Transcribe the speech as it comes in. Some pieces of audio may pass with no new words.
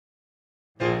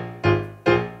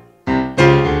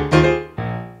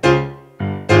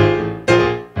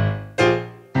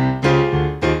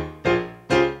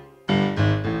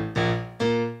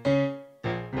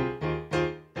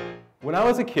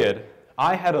was a kid,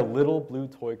 I had a little blue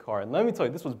toy car. And let me tell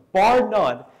you, this was bar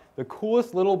none the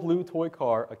coolest little blue toy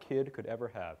car a kid could ever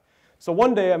have. So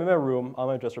one day, I'm in my room on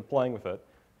my dresser playing with it,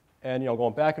 and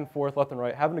going back and forth, left and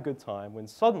right, having a good time, when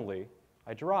suddenly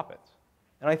I drop it.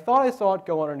 And I thought I saw it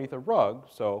go underneath a rug,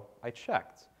 so I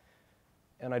checked.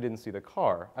 And I didn't see the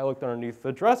car. I looked underneath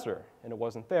the dresser, and it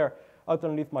wasn't there. I looked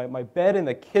underneath my bed, in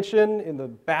the kitchen, in the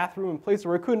bathroom, in places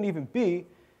where it couldn't even be,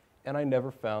 and I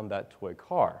never found that toy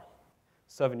car.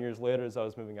 7 years later, as I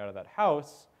was moving out of that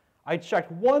house, I checked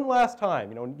one last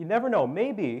time. You never know,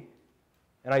 maybe,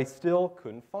 and I still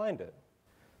couldn't find it.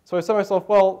 So I said to myself,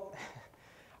 well,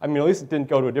 at least it didn't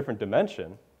go to a different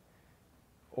dimension.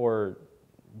 Or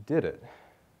did it?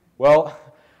 Well,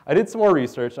 I did some more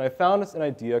research, and I found an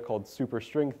idea called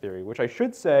superstring theory, which I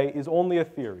should say is only a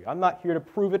theory. I'm not here to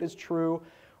prove it is true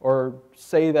or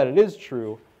say that it is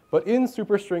true, but in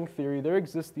superstring theory, there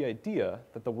exists the idea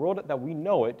that the world that we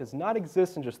know it does not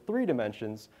exist in just 3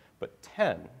 dimensions, but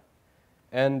 10.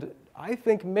 And I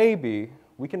think maybe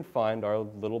we can find our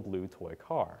little blue toy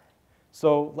car.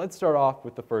 So let's start off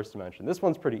with the first dimension. This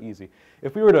one's pretty easy.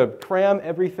 If we were to cram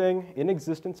everything in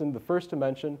existence in the first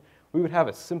dimension, we would have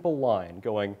a simple line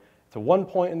going to one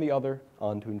point and the other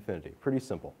on to infinity. Pretty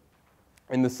simple.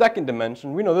 In the second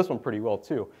dimension, we know this one pretty well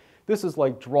too. This is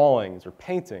like drawings or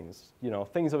paintings,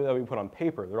 things that we put on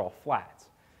paper. They're all flat.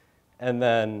 And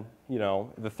then,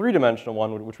 the 3-dimensional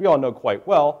one, which we all know quite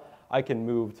well, I can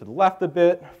move to the left a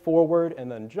bit, forward, and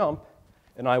then jump,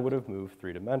 and I would have moved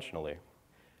 3-dimensionally.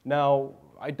 Now,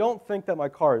 I don't think that my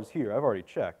car is here. I've already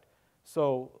checked.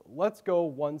 So let's go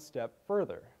one step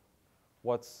further.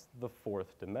 What's the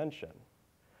 4th dimension?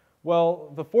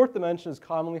 Well, the 4th dimension is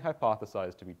commonly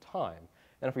hypothesized to be time.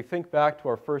 And if we think back to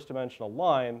our first dimensional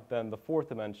line, then the 4th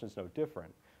dimension is no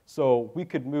different. So we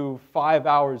could move 5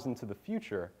 hours into the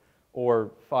future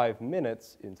or 5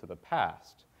 minutes into the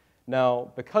past.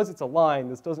 Now, because it's a line,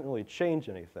 this doesn't really change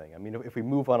anything. If we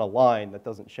move on a line, that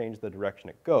doesn't change the direction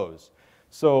it goes.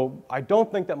 So I don't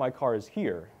think that my car is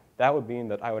here. That would mean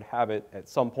that I would have it at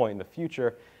some point in the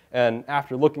future, and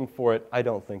after looking for it, I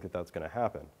don't think that that's going to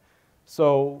happen.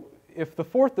 So if the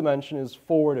 4th dimension is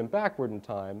forward and backward in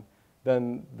time,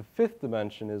 then the 5th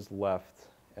dimension is left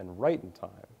and right in time.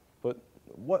 But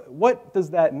what does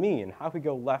that mean? How could we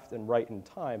go left and right in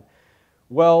time?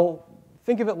 Well,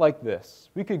 think of it like this.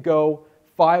 We could go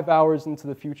 5 hours into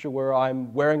the future where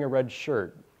I'm wearing a red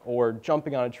shirt, or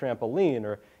jumping on a trampoline,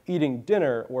 or eating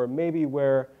dinner, or maybe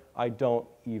where I don't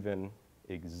even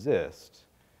exist.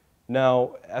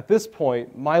 Now, at this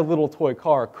point, my little toy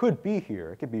car could be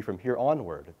here. It could be from here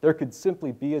onward. There could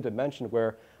simply be a dimension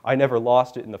where I never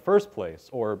lost it in the first place,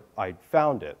 or I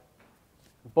found it.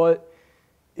 But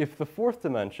if the 4th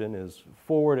dimension is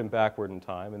forward and backward in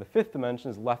time, and the 5th dimension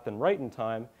is left and right in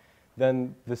time,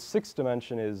 then the 6th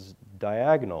dimension is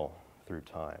diagonal through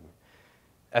time.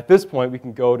 At this point, we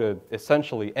can go to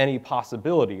essentially any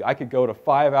possibility. I could go to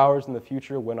 5 hours in the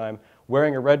future when I'm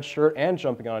wearing a red shirt and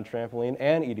jumping on a trampoline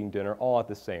and eating dinner all at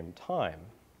the same time.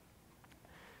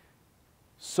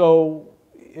 So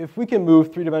if we can move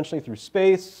 3-dimensionally through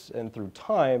space and through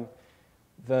time,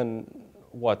 then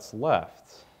what's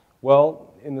left?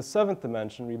 Well, in the 7th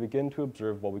dimension, we begin to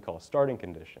observe what we call starting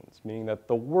conditions, meaning that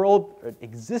the world,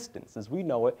 existence as we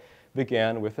know it,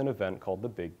 began with an event called the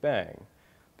Big Bang.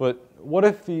 But what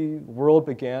if the world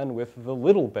began with the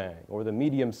little bang, or the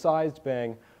medium-sized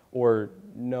bang, or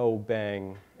no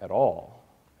bang at all?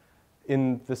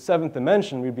 In the 7th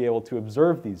dimension, we'd be able to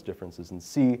observe these differences and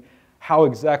see how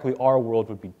exactly our world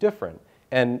would be different.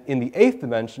 And in the 8th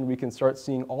dimension, we can start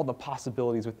seeing all the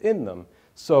possibilities within them.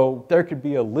 So there could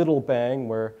be a little bang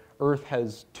where Earth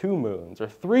has 2 moons, or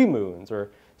 3 moons, or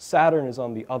Saturn is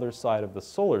on the other side of the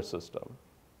solar system.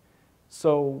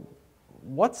 So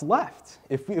what's left?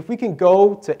 If we can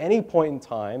go to any point in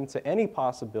time, to any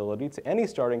possibility, to any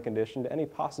starting condition, to any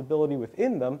possibility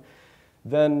within them,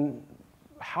 then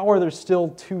how are there still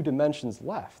 2 dimensions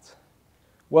left?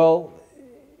 Well,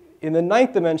 in the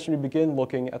 9th dimension, we begin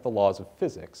looking at the laws of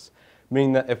physics,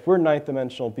 meaning that if we're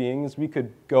 9th-dimensional beings, we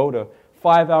could go to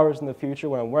 5 hours in the future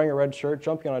when I'm wearing a red shirt,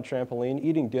 jumping on a trampoline,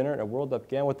 eating dinner in a world that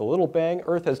began with a little bang,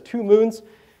 Earth has 2 moons,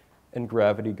 and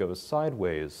gravity goes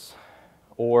sideways.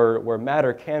 Or where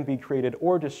matter can be created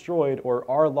or destroyed, or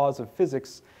our laws of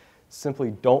physics simply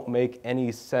don't make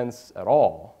any sense at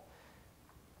all.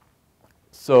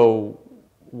 So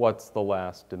what's the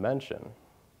last dimension?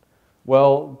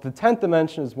 Well, the 10th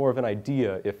dimension is more of an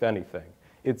idea, if anything.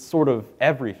 It's sort of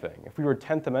everything. If we were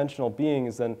 10th dimensional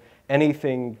beings, then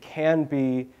anything can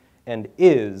be and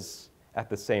is at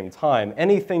the same time.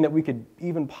 Anything that we could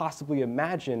even possibly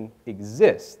imagine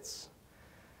exists.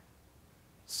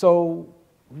 So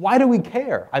why do we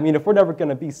care? I mean, if we're never going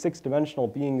to be six-dimensional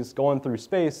beings going through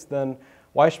space, then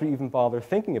why should we even bother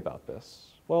thinking about this?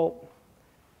 Well,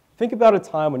 think about a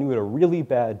time when you had a really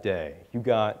bad day. You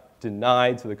got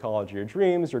denied to the college of your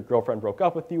dreams, your girlfriend broke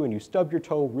up with you, and you stubbed your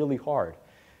toe really hard.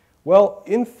 Well,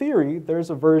 in theory, there's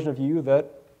a version of you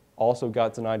that also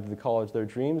got denied to the college of their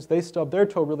dreams. They stubbed their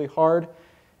toe really hard,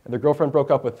 and their girlfriend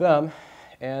broke up with them,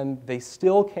 and they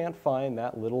still can't find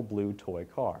that little blue toy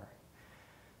car.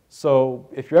 So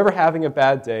if you're ever having a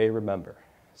bad day, remember,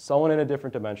 someone in a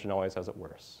different dimension always has it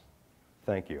worse.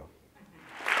 Thank you.